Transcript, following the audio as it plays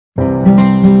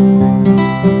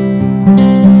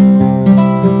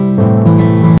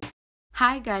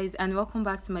Hi guys, and welcome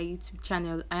back to my YouTube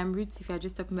channel. I am Ruth if you are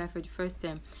just stopping by for the first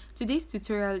time. Today's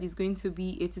tutorial is going to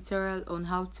be a tutorial on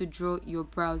how to draw your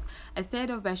brows. I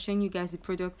started off by showing you guys the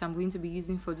product I'm going to be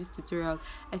using for this tutorial.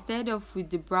 I started off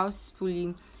with the brow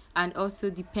spoolie and also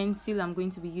the pencil I'm going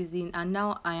to be using, and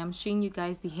now I am showing you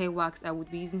guys the hair wax I would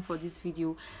be using for this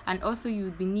video. And also you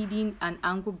would be needing an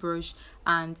angle brush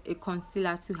and a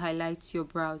concealer to highlight your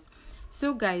brows.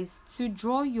 So guys, to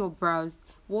draw your brows,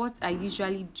 what I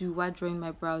usually do while drawing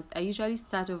my brows, I usually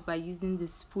start off by using the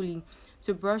spoolie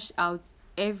to brush out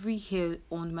every hair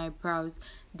on my brows.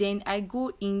 Then I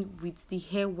go in with the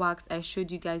hair wax I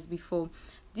showed you guys before.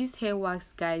 This hair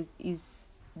wax, guys, is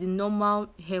the normal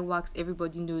hair wax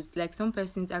everybody knows. Like, some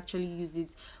persons actually use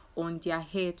it on their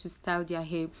hair to style their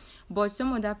hair, but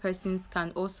some other persons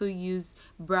can also use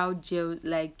brow gel,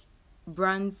 like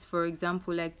brands for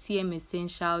example like TM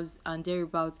Essentials and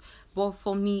thereabouts. But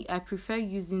for me, I prefer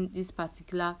using this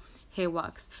particular hair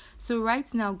wax. So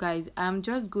right now guys, I'm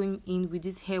just going in with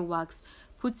this hair wax,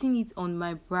 putting it on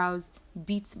my brows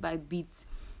bit by bit.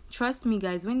 Trust me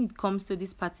guys, when it comes to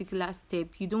this particular step,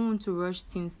 you don't want to rush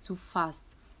things too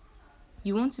fast.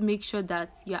 You want to make sure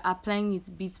that you're applying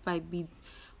it bit by bit,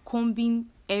 combing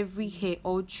every hair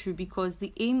all through, because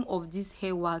the aim of this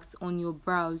hair wax on your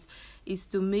brows is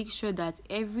to make sure that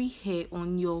every hair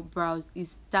on your brows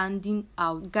is standing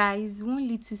out. Guys, one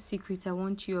little secret I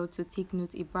want you all to take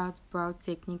note about brow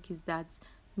technique is that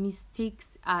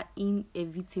mistakes are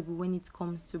inevitable when it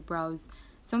comes to brows.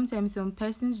 Sometimes some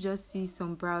persons just see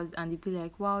some brows and they be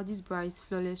like, wow, this brow is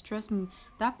flawless. Trust me,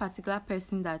 that particular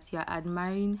person that you're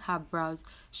admiring her brows,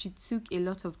 she took a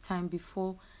lot of time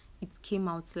before it came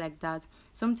out like that.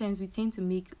 Sometimes we tend to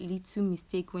make little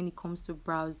mistake when it comes to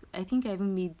brows. I think I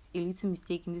even made a little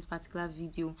mistake in this particular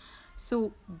video.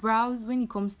 So brows, when it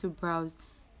comes to brows,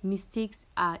 mistakes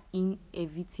are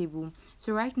inevitable.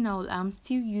 So right now I'm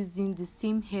still using the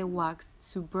same hair wax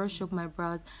to brush up my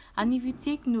brows. And if you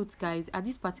take note guys, at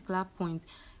this particular point,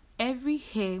 every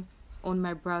hair on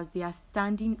my brows, they are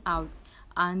standing out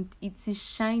and it is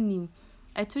shining.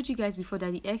 I told you guys before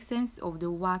that the essence of the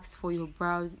wax for your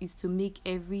brows is to make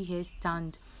every hair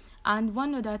stand. And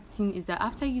one other thing is that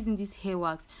after using this hair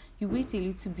wax, you wait a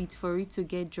little bit for it to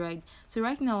get dried. So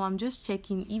right now I'm just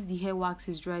checking if the hair wax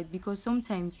is dried, because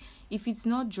sometimes if it's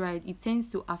not dried, it tends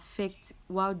to affect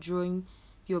while drawing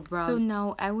your brows. So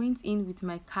now I went in with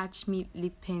my Catch Me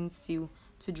lip pencil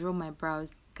to draw my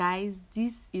brows. Guys,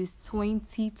 this is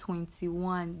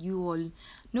 2021, you all.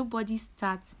 Nobody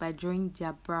starts by drawing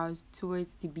their brows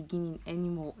towards the beginning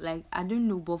anymore. Like, I don't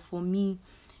know, but for me,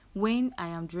 when I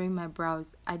am drawing my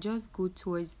brows, I just go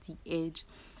towards the edge.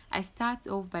 I start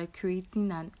off by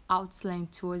creating an outline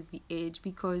towards the edge,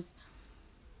 because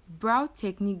brow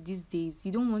technique these days,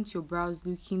 you don't want your brows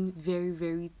looking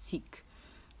very thick.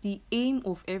 The aim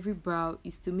of every brow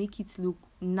is to make it look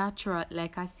natural,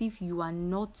 like as if you are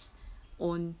not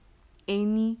on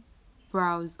any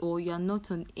brows or you are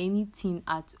not on anything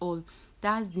at all.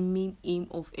 That's the main aim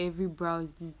of every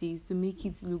brows these days, to make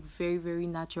it look very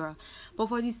natural. But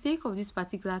for the sake of this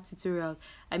particular tutorial,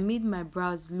 I made my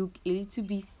brows look a little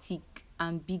bit thick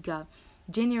and bigger.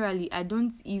 Generally, I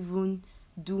don't even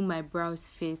do my brows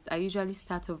first. I usually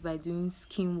start off by doing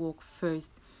skin work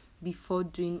first before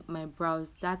doing my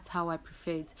brows. That's how I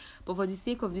prefer it. But for the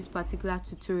sake of this particular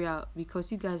tutorial,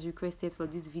 because you guys requested for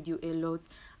this video a lot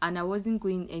and I wasn't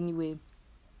going anywhere,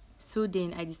 so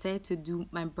then I decided to do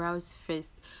my brows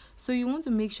first. So you want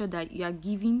to make sure that you are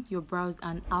giving your brows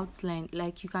an outline.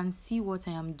 Like, you can see what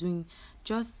I am doing,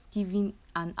 just giving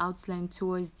an outline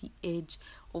towards the edge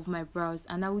of my brows.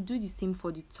 And I will do the same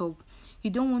for the top. You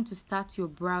don't want to start your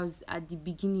brows at the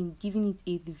beginning giving it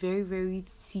a very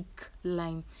thick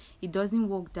line. It doesn't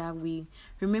work that way.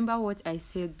 Remember what I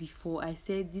said before. I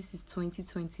said this is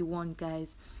 2021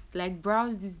 guys. Like,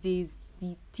 brows these days,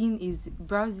 the thing is,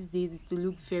 brows these days is to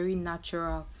look very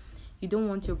natural. You don't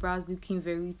want your brows looking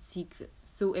very thick,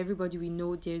 so everybody will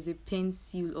know there's a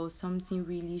pencil or something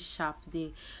really sharp there.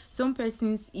 Some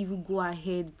persons even go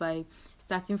ahead by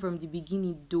starting from the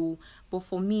beginning though, but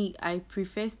for me, I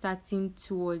prefer starting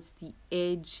towards the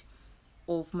edge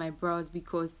of my brows,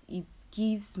 because it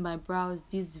gives my brows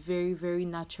this very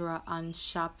natural and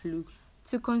sharp look.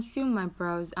 To conceal my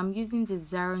brows, I'm using the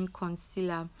Zaron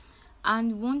concealer.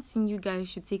 And one thing you guys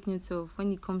should take note of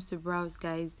when it comes to brows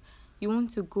guys, you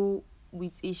want to go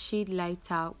with a shade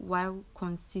lighter while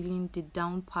concealing the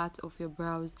down part of your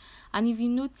brows. And if you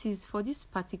notice, for this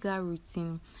particular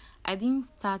routine, I didn't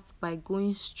start by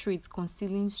going straight,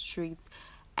 concealing straight.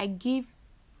 I gave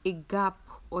a gap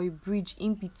or a bridge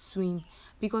in between,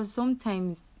 because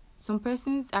sometimes some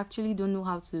persons actually don't know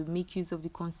how to make use of the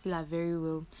concealer very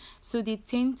well, so they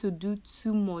tend to do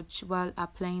too much while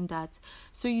applying that.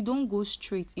 So you don't go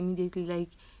straight immediately, like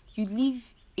you leave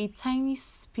a tiny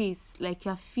space, like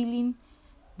you're feeling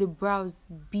the brows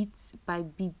bit by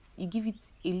bit. You give it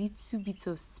a little bit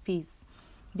of space,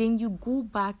 then you go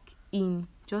back in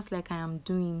just like I am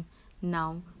doing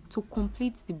now to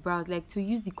complete the brows, like to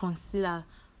use the concealer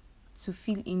to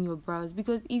fill in your brows.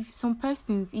 Because if some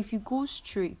persons, if you go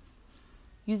straight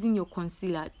using your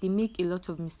concealer, they make a lot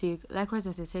of mistakes. Likewise,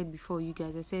 as I said before, you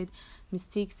guys, I said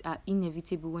mistakes are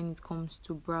inevitable when it comes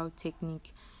to brow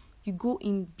technique. You go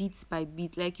in bit by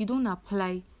bit, like you don't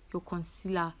apply your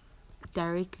concealer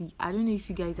directly. I don't know if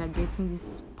you guys are getting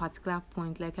this particular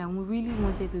point. Like I really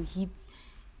wanted to hit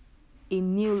a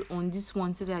nail on this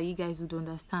one so that you guys would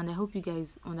understand. I hope you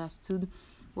guys understood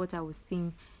what I was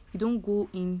saying. You don't go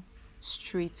in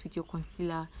straight with your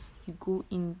concealer, you go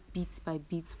in bit by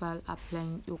bit while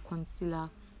applying your concealer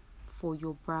for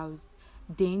your brows.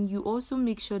 Then you also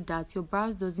make sure that your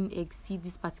brows doesn't exceed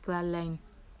this particular line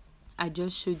I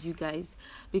just showed you guys,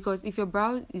 because if your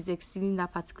brow is exceeding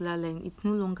that particular line, it's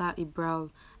no longer a brow.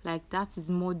 Like that is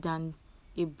more than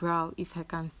a brow, if I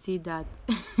can say that.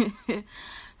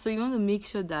 So you want to make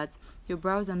sure that your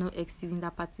brows are not exceeding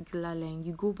that particular line.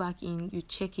 You go back in, you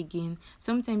check again.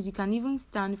 Sometimes you can even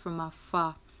stand from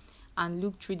afar and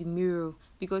look through the mirror,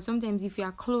 because sometimes if you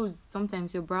are close,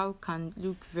 sometimes your brow can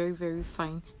look very, very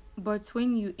fine, but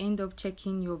when you end up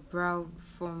checking your brow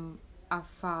from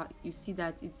afar, you see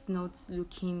that it's not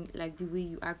looking like the way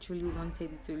you actually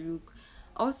wanted it to look.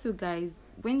 Also guys,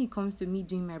 when it comes to me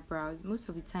doing my brows, most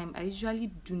of the time I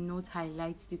usually do not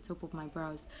highlight the top of my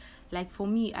brows. Like for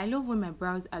me, I love when my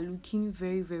brows are looking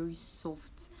very, very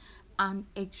soft and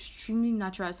extremely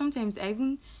natural. Sometimes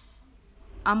I'm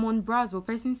on brows, but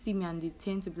persons see me and they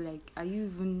tend to be like, are you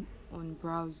even on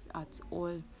brows at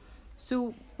all?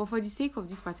 So, but for the sake of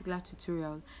this particular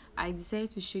tutorial, I decided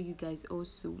to show you guys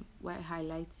also while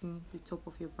highlighting the top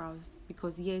of your brows,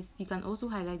 because yes, you can also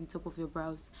highlight the top of your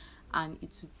brows and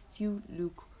it would still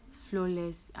look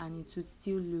flawless and it would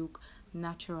still look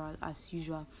natural as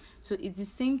usual. So it's the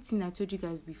same thing I told you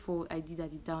guys before I did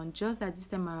at the down, just that this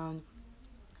time around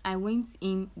I went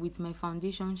in with my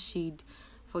foundation shade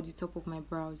for the top of my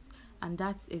brows, and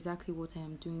that's exactly what I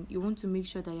am doing. You want to make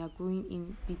sure that you're going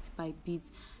in bit by bit.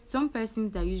 Some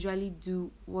persons that usually do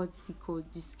what's called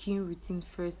the skin routine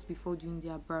first before doing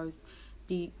their brows,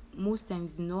 they most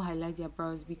times do not highlight their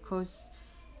brows, because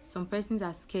some persons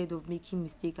are scared of making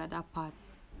mistake at that part.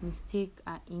 Mistakes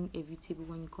are inevitable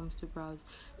when it comes to brows,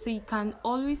 so you can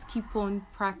always keep on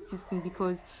practicing,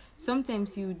 because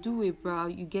sometimes you do a brow,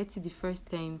 you get it the first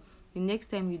time, the next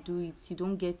time you do it, you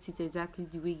don't get it exactly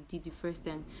the way you did the first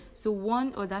time. So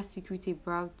one other secret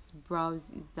about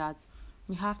brows is that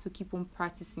you have to keep on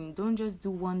practicing. Don't just do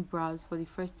one brows for the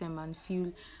first time and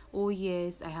feel, oh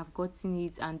yes, I have gotten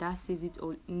it and that says it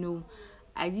all. No,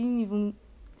 I didn't even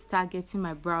start getting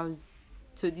my brows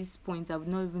to this point. I would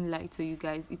not even lie to you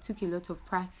guys. It took a lot of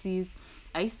practice.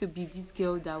 I used to be this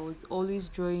girl that was always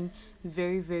drawing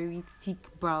very, very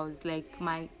thick brows. Like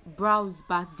my brows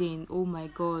back then, oh my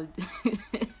god.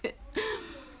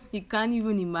 You can't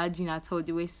even imagine at all.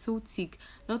 They were so thick.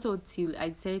 Not until I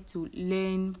decided to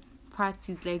learn,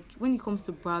 practice. Like when it comes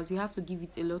to brows, you have to give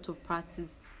it a lot of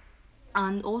practice,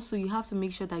 and also you have to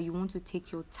make sure that you want to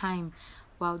take your time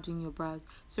while doing your brows.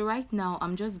 So right now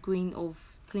I'm just going off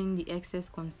clean the excess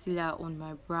concealer on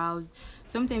my brows.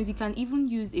 Sometimes you can even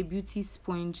use a beauty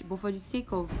sponge, but for the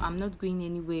sake of I'm not going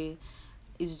anywhere,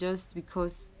 it's just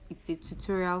because it's a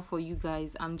tutorial for you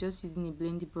guys, I'm just using a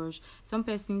blending brush. Some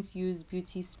persons use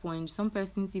beauty sponge, some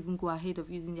persons even go ahead of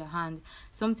using their hand.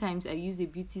 Sometimes I use a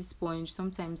beauty sponge,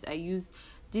 sometimes I use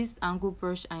this angle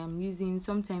brush I am using,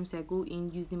 sometimes I go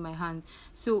in using my hand.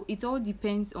 So it all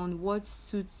depends on what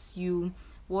suits you,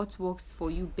 what works for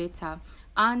you better.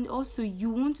 And also you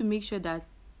want to make sure that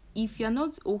if you're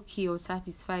not okay or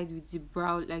satisfied with the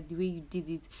brow, like the way you did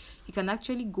it, you can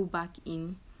actually go back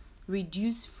in,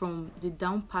 reduce from the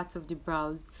down part of the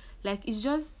brows. Like it's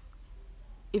just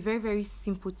a very, very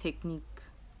simple technique.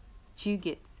 Do you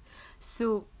get?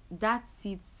 So that's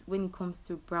it when it comes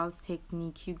to brow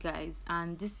technique, you guys,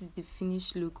 and this is the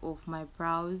finished look of my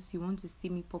brows. You want to see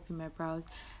me popping my brows.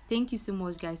 Thank you so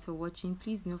much guys for watching.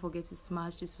 Please don't forget to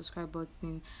smash the subscribe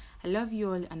button. I love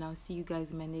you all, and I'll see you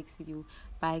guys in my next video.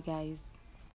 Bye guys.